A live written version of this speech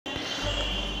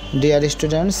Dear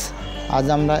students, আজ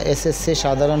আমরা SSC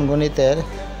সাধারণ গণিতের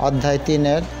অধ্যায়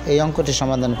 3-এর এই অঙ্কটি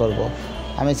সমাধান করব।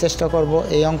 আমি চেষ্টা করব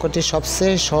এই অঙ্কটি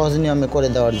সবচেয়ে সহজ নিয়মে করে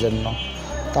দেওয়ার জন্য।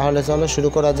 তাহলে চলো শুরু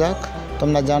করা যাক।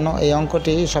 তোমরা জানো এই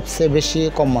অঙ্কটি সবচেয়ে বেশি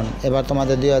কমন এবার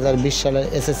তোমাদের 2020 সালের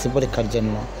এসএসসি পরীক্ষার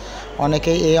জন্য।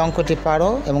 অনেকেই এই অঙ্কটি পারো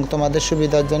এবং তোমাদের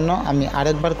সুবিধার জন্য আমি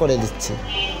আরেকবার করে দিচ্ছি।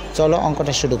 চলো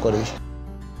অঙ্কটা শুরু করি।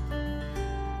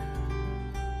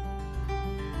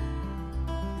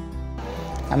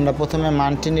 আমরা প্রথমে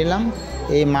মানটি নিলাম।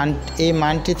 এই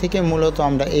মানটি থেকে মূলত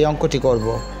আমরা এই অঙ্কটি করব।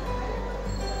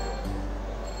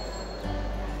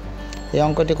 এই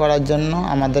অঙ্কটি করার জন্য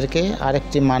আমাদেরকে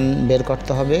আরেকটি মান বের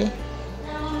করতে হবে।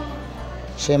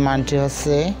 সেই মানটি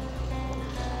হচ্ছে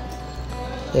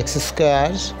x²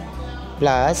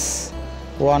 প্লাস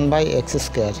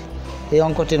 1/x²। এই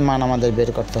অঙ্কটির মান আমাদের বের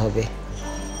করতে হবে।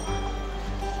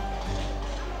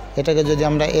 এটাকে যদি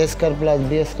আমরা a² প্লাস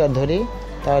b² ধরি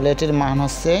তাহলে এটির মান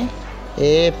হচ্ছে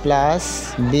a plus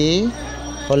B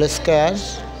whole square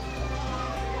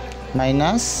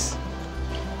minus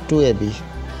 2ab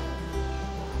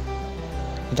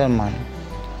এটার মান।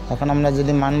 এখন আমরা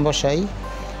যদি মান বসাই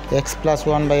x প্লাস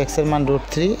 1/x এর মান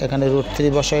 √3, এখানে √3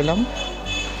 বসাইলাম,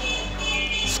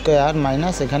 স্কোয়ার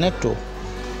মাইনাস এখানে 2,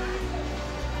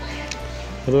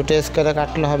 √a²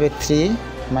 কাটলে হবে 3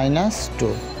 মাইনাস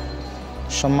 2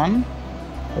 সমান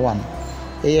 1।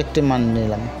 এই একটি মান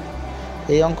নিলাম।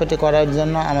 এই অঙ্কটি করার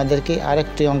জন্য আমাদেরকে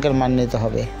আরেকটি অঙ্কের মান নিতে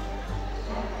হবে।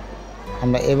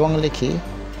 আমরা এবং লিখি,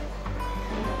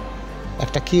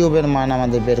 একটা কিউবের মান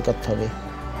আমাদের বের করতে হবে।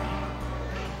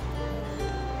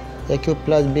 a³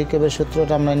 প্লাস b³ এর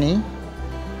সূত্রটা আমরা নিই,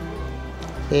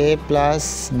 a plus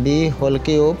B whole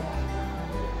cube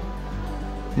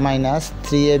minus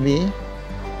 3ab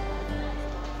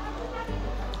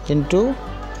into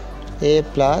a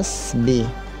plus B.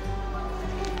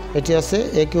 এটি হচ্ছে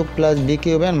a³ প্লাস b³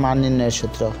 এর মান নির্ণয়ের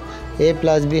সূত্র। a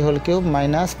plus B whole cube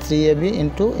minus 3ab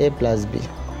into a plus B.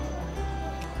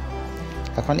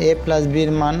 এখন a প্লাস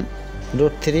বির মান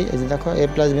 √3, এই যে দেখো a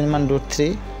প্লাস বির মান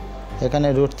 √3, এখানে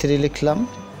 √3 লিখলাম,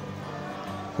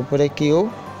 উপরে কিউব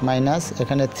মাইনাস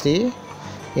এখানে 3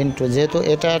 ইন্টু, যেহেতু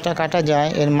এটা কাটা যায়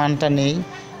এর মানটা নেই,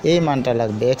 এই মানটা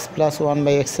লাগবে, x প্লাস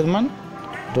 1/x এর মান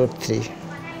 √3।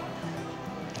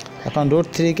 এখন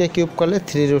 √3-কে কিউব করলে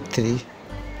 3√3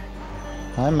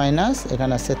 হয় মাইনাস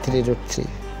এখানে আছে 3√3।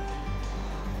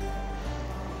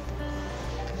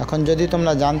 এখন যদি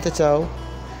তোমরা জানতে চাও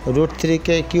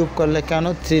 √3-কে কিউব করলে কেন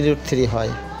 3√3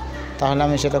 হয়, তাহলে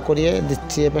আমি সেটা করিয়ে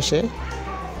দিচ্ছি। এপাশে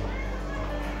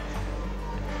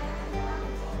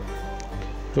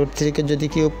 √3-কে যদি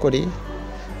কিউব করি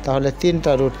তাহলে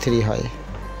 3টা √3 হয়।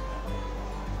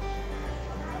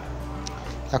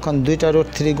 এখন 2টা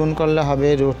 √3 গুণ করলে হবে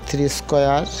 √3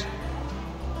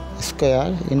 স্কোয়ার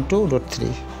ইন্টু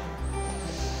 √3।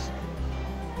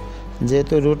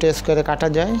 যেহেতু √a² কাটা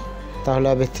যায় তাহলে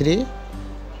হবে 3,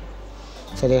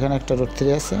 সরি এখানে একটা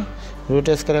 √3 আছে,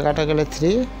 √a² কাটা গেলে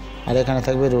 3 আর এখানে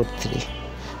থাকবে √3।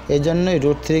 এই জন্যই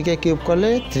 √3-কে কিউব করলে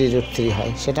 3√3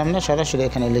 হয়, সেটা আমরা সরাসরি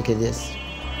এখানে লিখে দিয়েছি।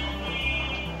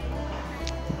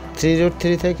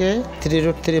 3√3 থেকে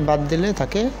 3√3 বাদ দিলে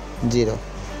থাকে 0।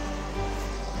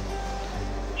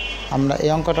 আমরা এই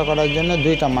অঙ্কটা করার জন্য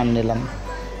দুইটা মান নিলাম।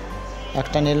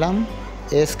 একটা নিলাম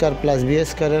a² প্লাস b²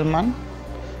 এর মান,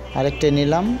 আরেকটি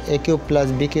নিলাম a³ প্লাস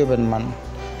b³ এর মান।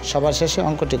 সবার শেষে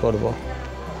অঙ্কটি করব।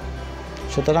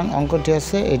 সুতরাং অঙ্কটি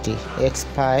হচ্ছে এটি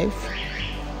x5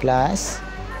 প্লাস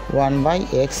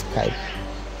 1/x5।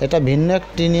 এটা ভিন্ন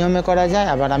একটি নিয়মে করা যায়,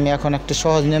 আবার আমি এখন একটি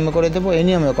সহজ নিয়মে করে দেব, এই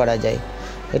নিয়মে করা যায়।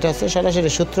 এটা হচ্ছে সরাসরি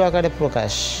সূত্র আকারে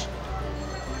প্রকাশ।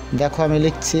 দেখো আমি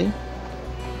লিখছি,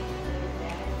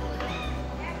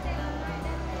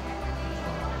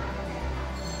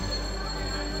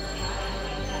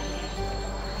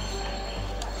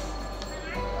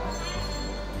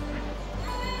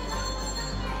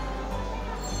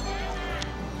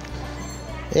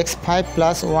 x5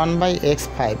 প্লাস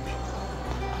 1/x5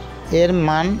 এর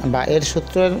মান বা এর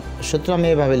সূত্র আমি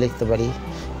এভাবে লিখতে পারি,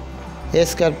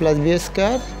 a² plus b²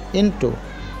 into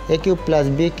a³ plus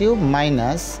b³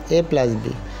 minus a plus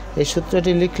B. এই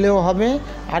সূত্রটি লিখলেও হবে,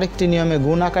 আরেকটি নিয়মে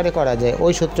গুণ আকারে করা যায়,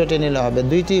 ওই সূত্রটি নিলে হবে।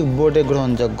 দুইটি বোর্ডে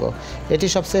গ্রহণযোগ্য। এটি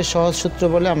সবচেয়ে সহজ সূত্র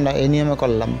বলে আমরা এই নিয়মে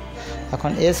করলাম।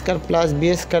 এখন a² প্লাস b²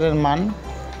 এর মান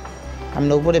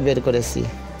আমরা উপরে বের করেছি,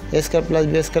 a² প্লাস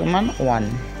b² মান 1,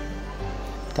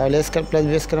 তাহলে a² প্লাস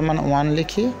b² মান 1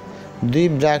 লিখি। দুই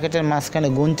ব্র্যাকেটের মাঝখানে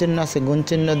গুণ চিহ্ন আছে, গুণ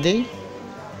চিহ্ন দিই।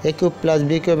 a³ প্লাস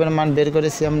b³ এর মান বের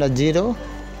করেছি আমরা 0,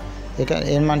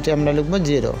 এর মানটি আমরা লিখব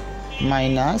 0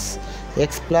 minus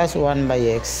x plus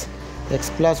 1/x। x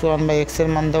plus 1/x এর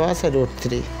মান দেওয়া আছে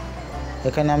 √3,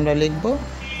 এখানে আমরা লিখব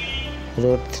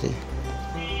 √3।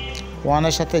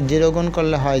 ওয়ানের সাথে 0 গুণ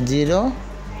করলে হয় 0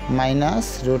 মাইনাস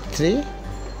রুট 3,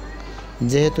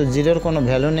 যেহেতু 0-র কোনো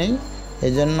ভ্যালু নেই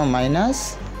এই জন্য মাইনাস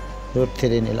রুট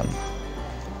 3 নিলাম।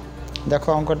 দেখো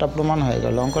অঙ্কটা প্রমাণ হয়ে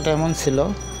গেল। অঙ্কটা এমন ছিল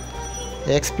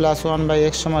x প্লাস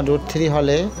 1/x সমান রুট 3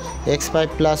 হলে x5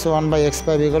 plus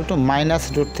 1/x5 equal to minus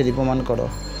root 3 প্রমাণ করো।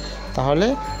 তাহলে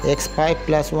x5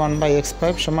 প্লাস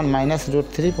 1/x5 সমান মাইনাস রুট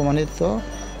 3 প্রমাণিত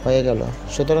হয়ে গেল।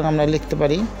 সুতরাং আমরা লিখতে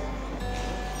পারি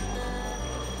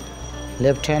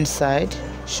লেফট হ্যান্ড সাইড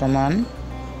সমান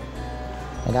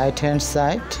রাইট হ্যান্ড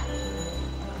সাইড।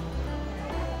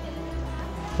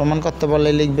 প্রমাণ করতে বললে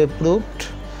লিখবে প্রুভড,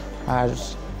 আর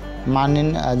মান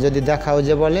যদি দেখাও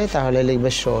যে বলে তাহলে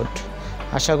লিখবে শোড।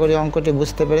 আশা করি অঙ্কটি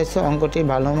বুঝতে পেরেছো। অঙ্কটি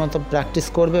ভালো মতো প্র্যাকটিস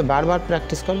করবে, বারবার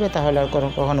প্র্যাকটিস করবে, তাহলে আর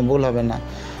কখনো ভুল হবে না।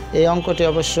 এই অঙ্কটি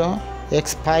অবশ্য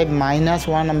x5 মাইনাস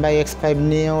 1/x5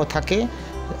 নিয়েও থাকে,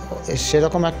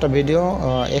 সেরকম একটা ভিডিও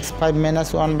x5 মাইনাস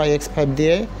 1/x5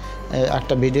 দিয়ে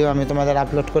একটা ভিডিও আমি তোমাদের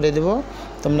আপলোড করে দেব।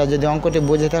 তোমরা যদি অঙ্কটি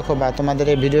বুঝে থাকো বা তোমাদের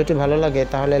এই ভিডিওটি ভালো লাগে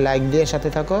তাহলে লাইক দিয়ে সাথে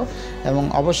থাকো এবং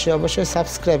অবশ্যই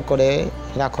সাবস্ক্রাইব করে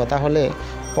রাখো, তাহলে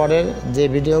পরের যে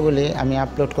ভিডিওগুলি আমি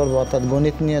আপলোড করব অর্থাৎ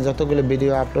গণিত নিয়ে যতগুলো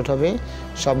ভিডিও আপলোড হবে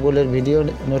সবগুলোর ভিডিও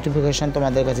নোটিফিকেশন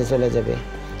তোমাদের কাছে চলে যাবে।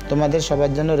 তোমাদের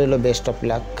সবার জন্য রইল বেস্ট অফ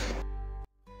লাক।